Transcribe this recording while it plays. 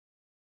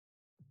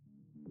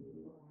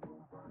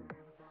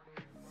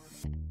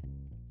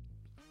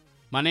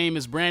My name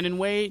is Brandon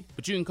Wade,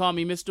 but you can call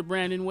me Mr.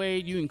 Brandon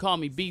Wade. You can call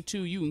me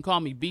B2. You can call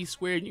me B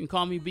squared. You can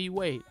call me B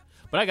Wade.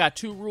 But I got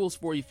 2 rules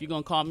for you if you're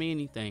going to call me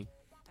anything.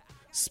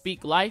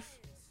 Speak life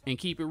and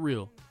keep it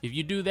real. If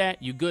you do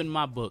that, you're good in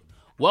my book.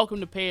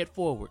 Welcome to Pay It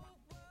Forward.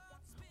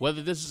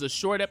 Whether this is a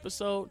short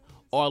episode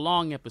or a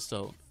long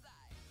episode,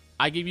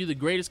 I give you the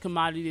greatest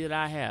commodity that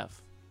I have.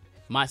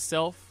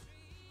 Myself,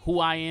 who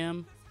I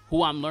am,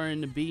 who I'm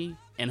learning to be,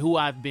 and who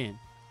I've been.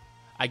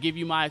 I give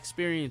you my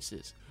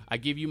experiences. I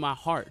give you my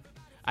heart.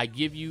 I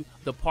give you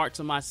the parts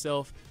of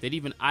myself that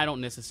even I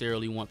don't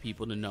necessarily want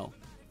people to know.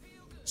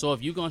 So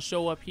if you're going to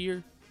show up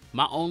here,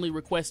 my only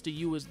request to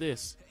you is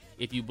this.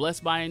 If you're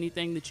blessed by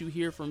anything that you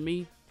hear from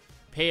me,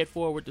 pay it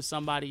forward to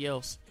somebody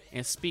else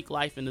and speak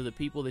life into the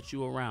people that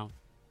you're around.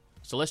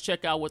 So let's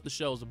check out what the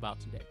show's about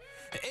today.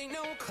 Ain't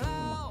no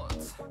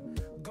clouds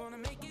gonna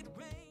make it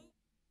rain.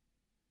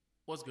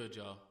 What's good,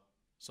 y'all?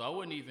 So I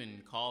wouldn't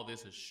even call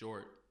this a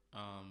short.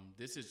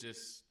 This is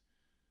just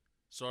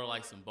sort of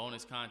like some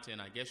bonus content.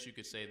 I guess you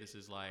could say this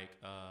is like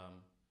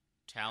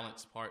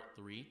Talents Part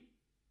 3.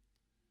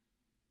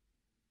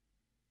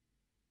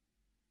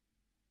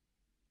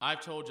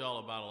 I've told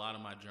y'all about a lot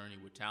of my journey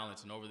with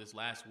talents, and over this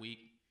last week,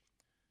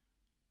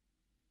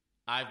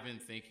 I've been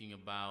thinking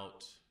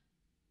about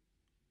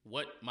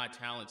what my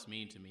talents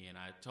mean to me. And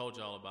I told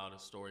y'all about a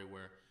story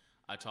where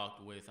I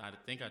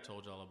think I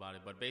told y'all about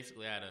it, but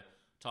basically I had a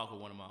talk with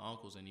one of my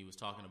uncles, and he was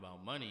talking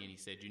about money, and he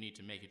said, you need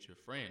to make it your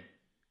friend.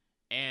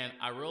 And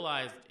I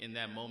realized in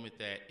that moment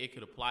that it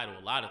could apply to a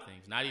lot of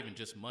things, not even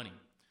just money.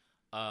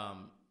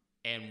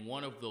 And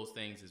one of those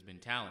things has been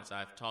talents.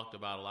 I've talked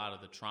about a lot of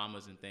the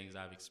traumas and things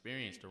I've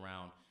experienced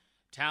around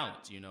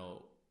talents,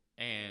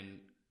 and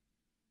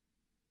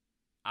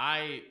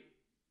I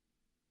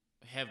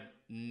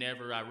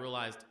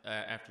realized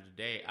after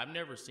today, I've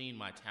never seen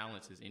my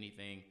talents as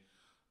anything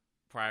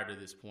prior to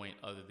this point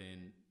other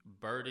than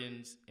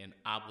burdens and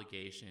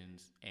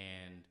obligations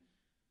and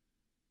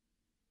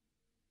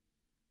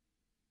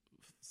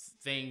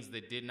things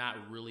that did not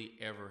really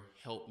ever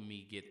help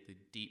me get the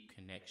deep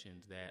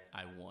connections that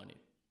I wanted.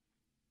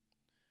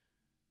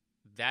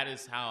 That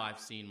is how I've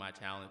seen my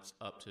talents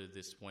up to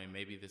this point.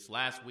 Maybe this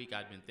last week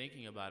I'd been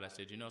thinking about it. I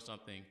said, you know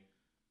something?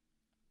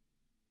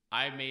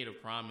 I made a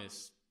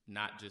promise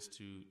not just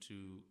to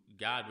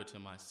God, but to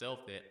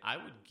myself that I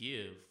would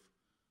give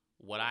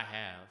what I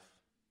have.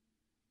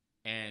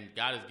 And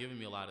God has given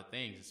me a lot of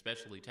things,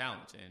 especially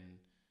talents. And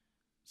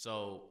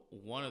so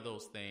one of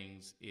those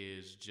things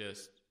is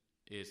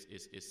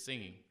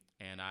singing.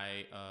 And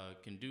I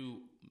can do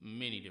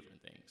many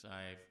different things.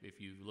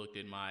 If you've looked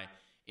at my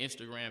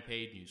Instagram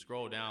page and you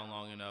scroll down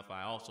long enough,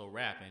 I also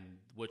rap. And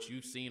what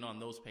you've seen on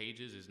those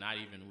pages is not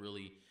even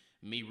really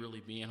me really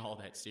being all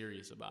that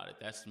serious about it.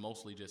 That's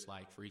mostly just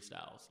like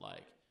freestyles.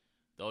 Like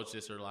those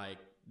just are like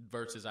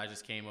verses I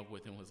just came up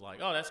with and was like,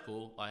 oh, that's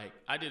cool. Like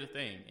I did a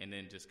thing, and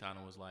then just kind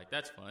of was like,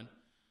 that's fun.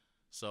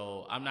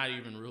 So I'm not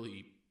even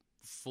really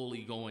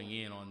fully going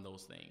in on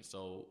those things.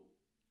 So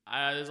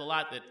there's a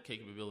lot that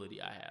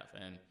capability I have,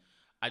 and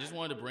I just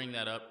wanted to bring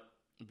that up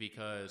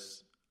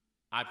because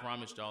I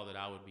promised y'all that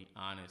I would be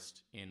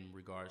honest in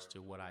regards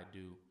to what I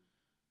do.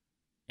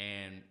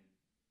 And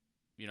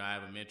I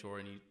have a mentor,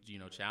 and he,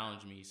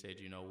 challenged me.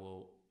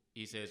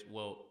 He said,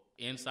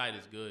 insight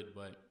is good,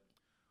 but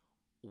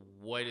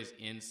what is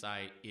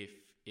insight if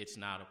it's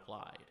not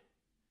applied?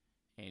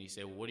 And he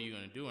said, well, what are you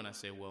going to do? And I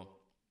said, well,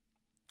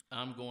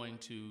 I'm going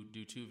to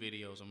do 2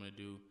 videos. I'm going to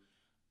do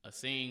a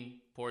singing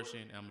portion,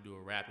 and I'm going to do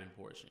a rapping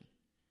portion.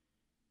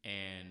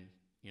 And,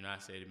 I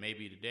said, it may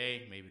be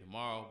today, maybe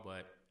tomorrow,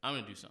 but I'm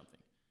going to do something.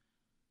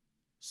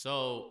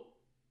 So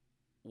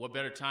what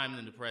better time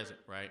than the present,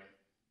 right?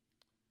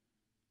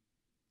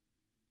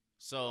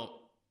 So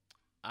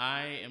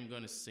I am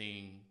going to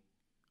sing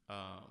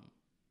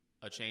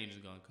A Change Is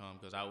Gonna Come,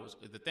 because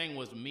the thing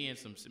was me and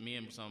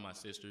some of my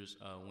sisters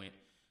went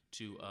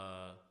to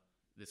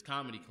this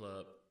comedy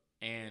club,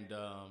 and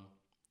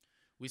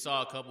we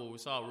saw a couple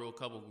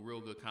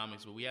real good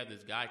comics, but we had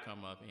this guy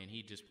come up and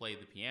he just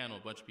played the piano. A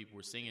bunch of people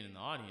were singing in the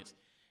audience,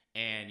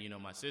 and one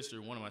of my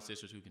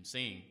sisters who can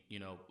sing,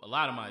 a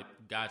lot of my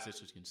god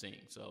sisters can sing,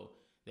 so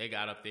they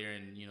got up there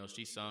and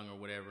she sung or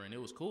whatever, and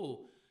it was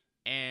cool.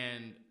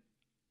 And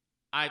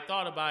I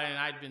thought about it, and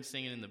I'd been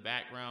singing in the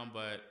background,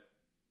 but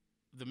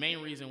the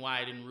main reason why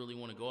I didn't really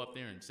want to go up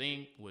there and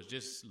sing was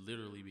just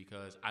literally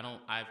because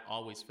I've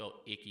always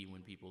felt icky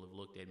when people have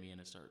looked at me in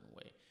a certain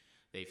way.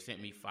 They've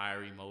sent me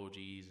fire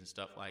emojis and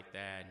stuff like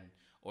that,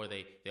 or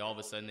they all of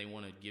a sudden they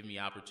want to give me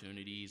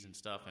opportunities and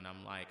stuff, and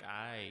I'm like,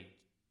 I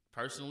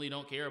personally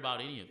don't care about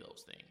any of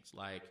those things.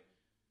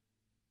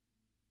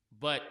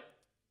 But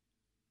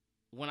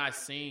when I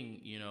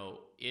sing,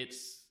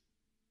 it's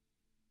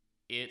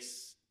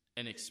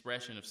an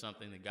expression of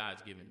something that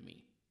God's given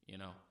me,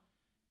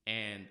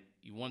 And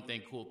one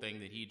cool thing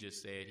that he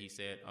just said, he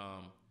said,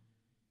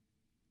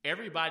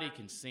 everybody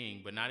can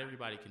sing, but not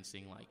everybody can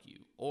sing like you.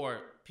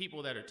 Or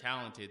people that are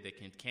talented that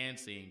can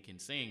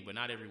sing, but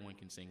not everyone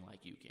can sing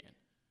like you can.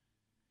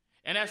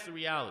 And that's the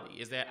reality,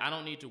 is that I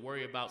don't need to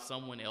worry about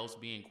someone else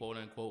being quote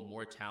unquote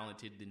more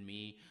talented than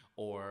me,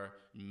 or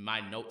my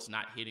notes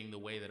not hitting the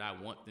way that I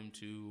want them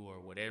to, or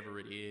whatever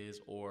it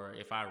is, or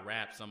if I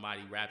rap,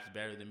 somebody raps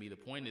better than me. The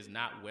point is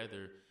not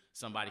whether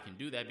somebody can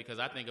do that, because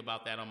I think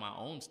about that on my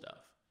own stuff.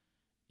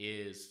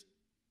 Is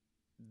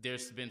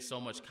there's been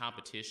so much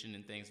competition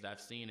and things that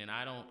I've seen, and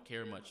I don't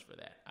care much for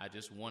that. I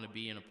just want to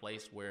be in a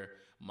place where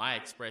my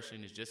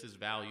expression is just as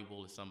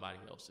valuable as somebody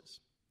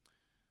else's.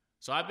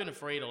 So I've been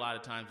afraid a lot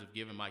of times of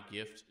giving my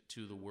gift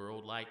to the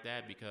world like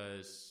that,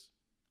 because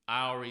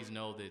I always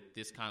know that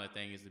this kind of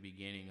thing is the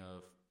beginning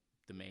of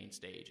the main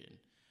stage, and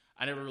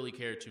I never really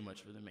cared too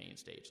much for the main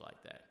stage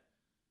like that.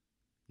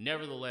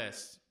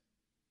 Nevertheless,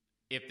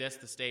 if that's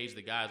the stage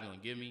that God's going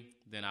to give me,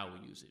 then I will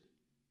use it,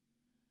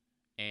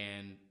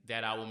 and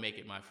that I will make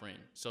it my friend.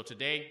 So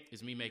today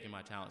is me making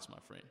my talents my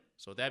friend.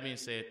 So with that being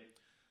said,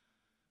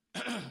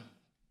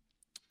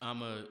 I'm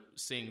going to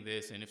sing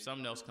this, and if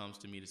something else comes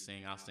to me to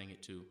sing, I'll sing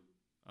it too.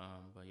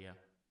 But yeah.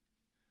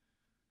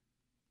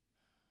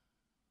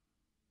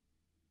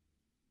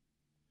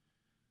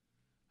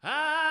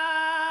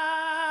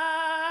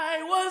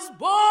 I was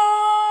born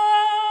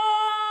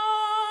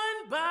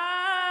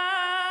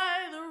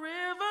by the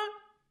river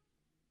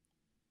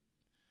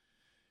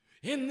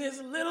in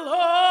this little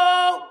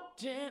old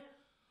tent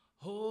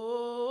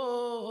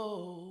home,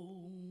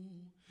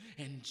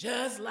 and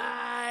just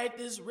like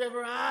this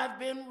river I've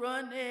been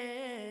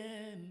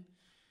running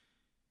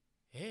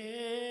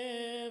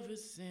ever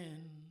since.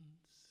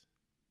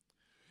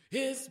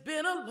 It's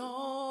been a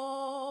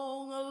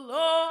long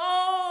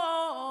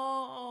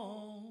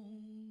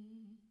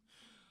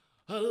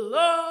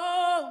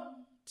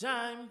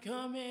time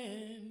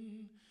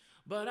coming,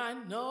 but I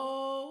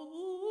know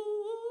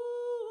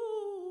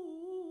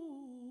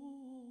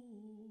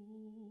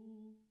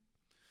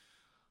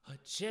a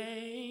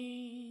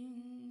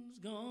change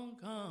gonna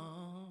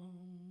come.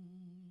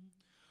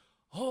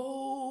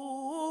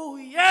 Oh,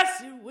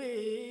 yes, it will.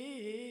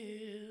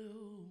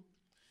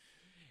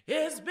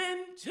 It's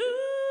been too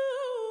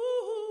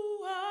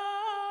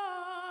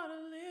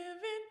hard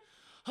living,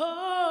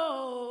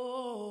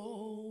 oh,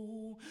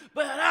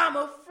 but I'm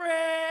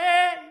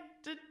afraid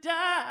to die,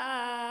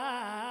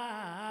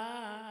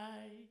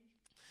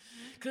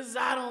 'cause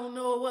I don't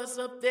know what's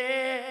up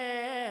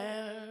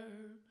there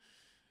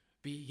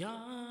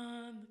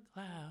beyond the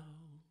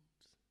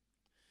clouds.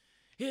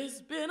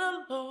 It's been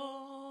a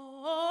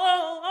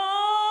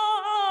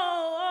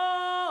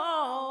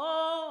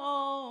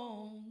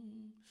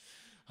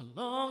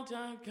long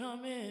time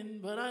coming,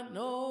 but I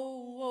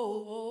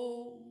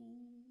know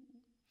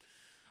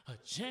a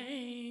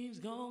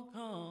change gonna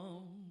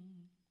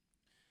come.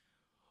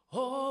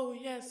 Oh,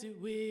 yes,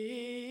 it will.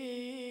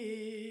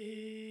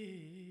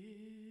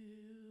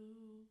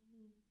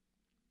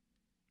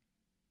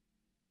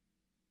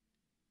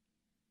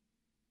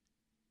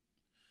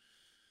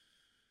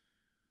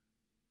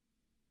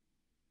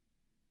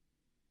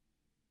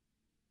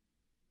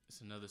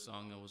 It's another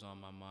song that was on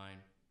my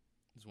mind.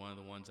 It's one of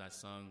the ones I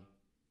sung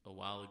a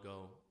while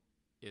ago.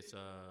 It's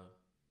a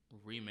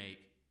remake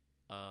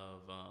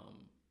of, I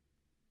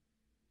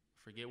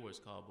forget what it's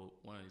called, but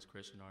one of these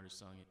Christian artists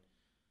sung it.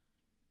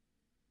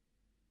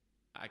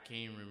 I can't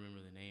even remember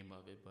the name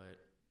of it, but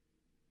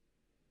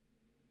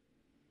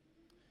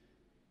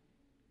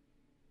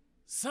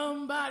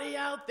somebody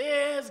out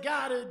there's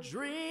got a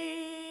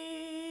dream.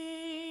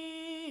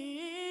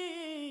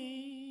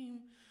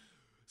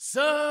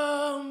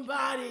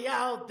 Somebody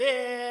out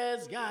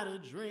there's got a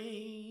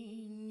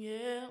dream,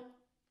 yeah.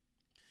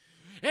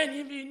 And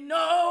if you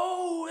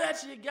know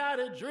that you got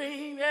a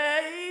dream,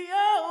 hey,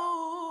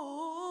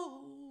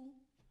 oh,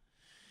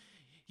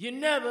 you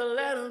never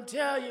let them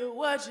tell you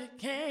what you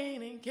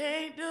can and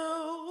can't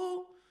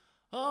do.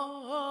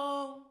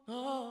 Oh.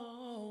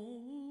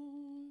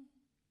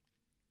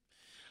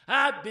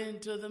 I've been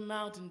to the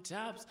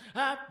mountaintops,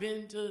 I've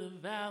been to the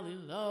valley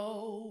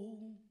low.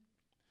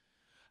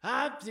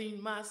 I've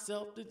seen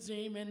myself to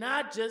dream and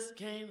I just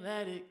can't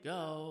let it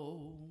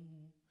go.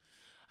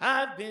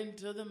 I've been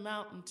to the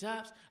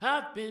mountaintops,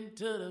 I've been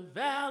to the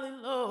valley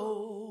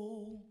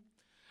low.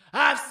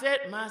 I've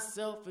set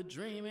myself a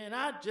dream and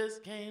I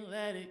just can't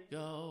let it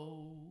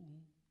go.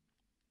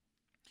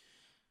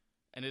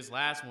 And this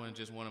last one is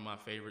just one of my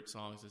favorite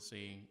songs to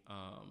sing.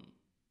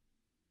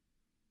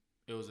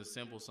 It was a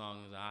simple song,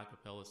 it was an a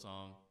cappella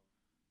song.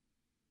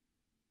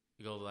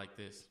 It goes like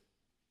this.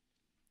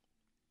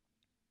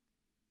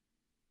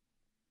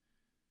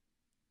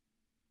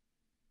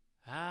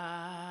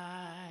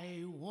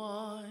 I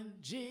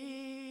want Jesus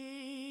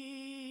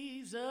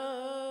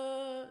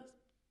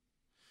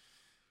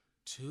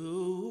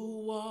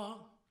to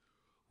walk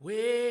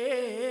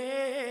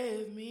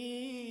with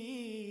me.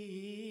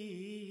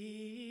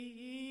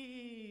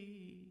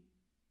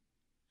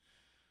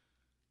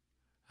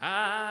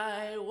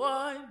 I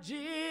want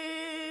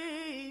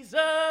Jesus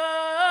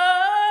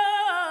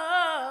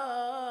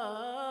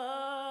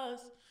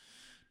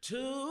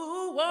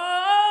to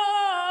walk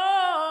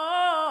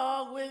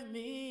with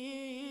me.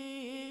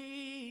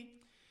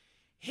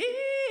 He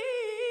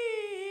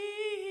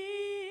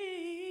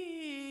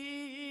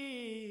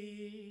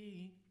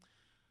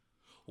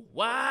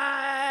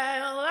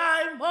while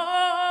I'm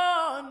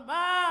on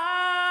my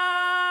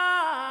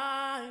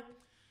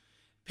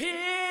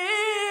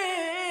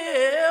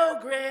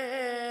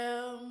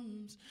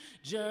pilgrim's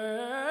journey.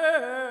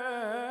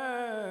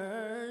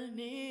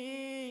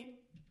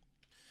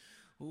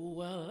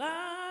 Well,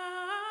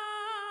 I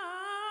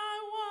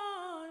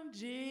want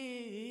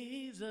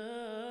Jesus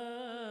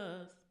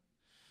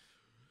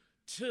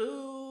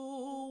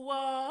to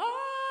walk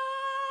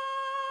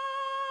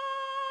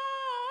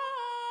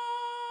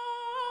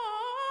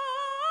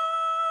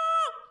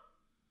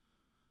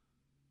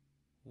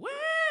with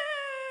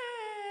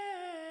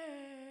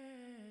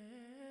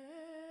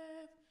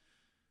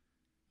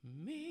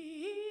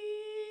me.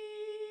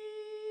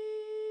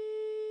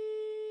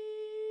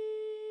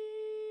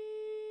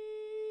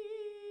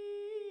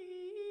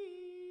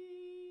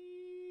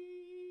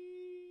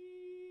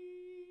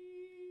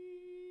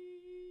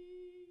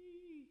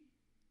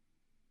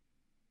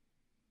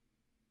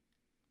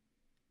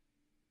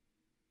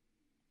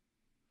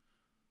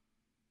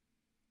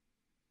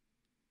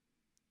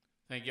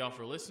 Thank y'all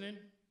for listening.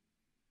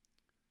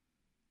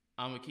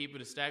 I'm going to keep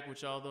it a stack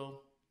with y'all,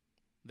 though.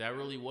 That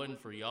really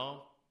wasn't for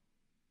y'all.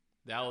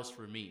 That was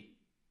for me.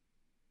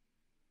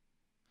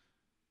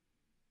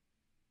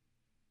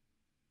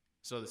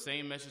 So the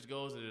same message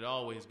goes that it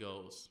always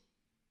goes.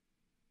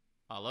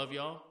 I love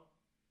y'all.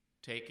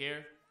 Take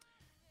care.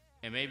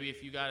 And maybe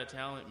if you got a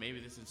talent, maybe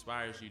this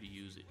inspires you to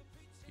use it.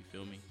 You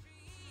feel me?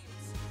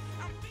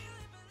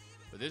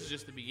 But this is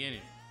just the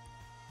beginning.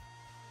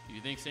 If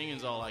you think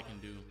singing's all I can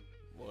do,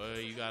 boy,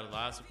 you got a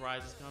lot of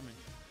surprises coming.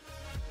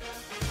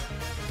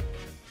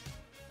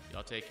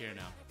 Y'all take care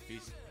now.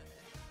 Peace.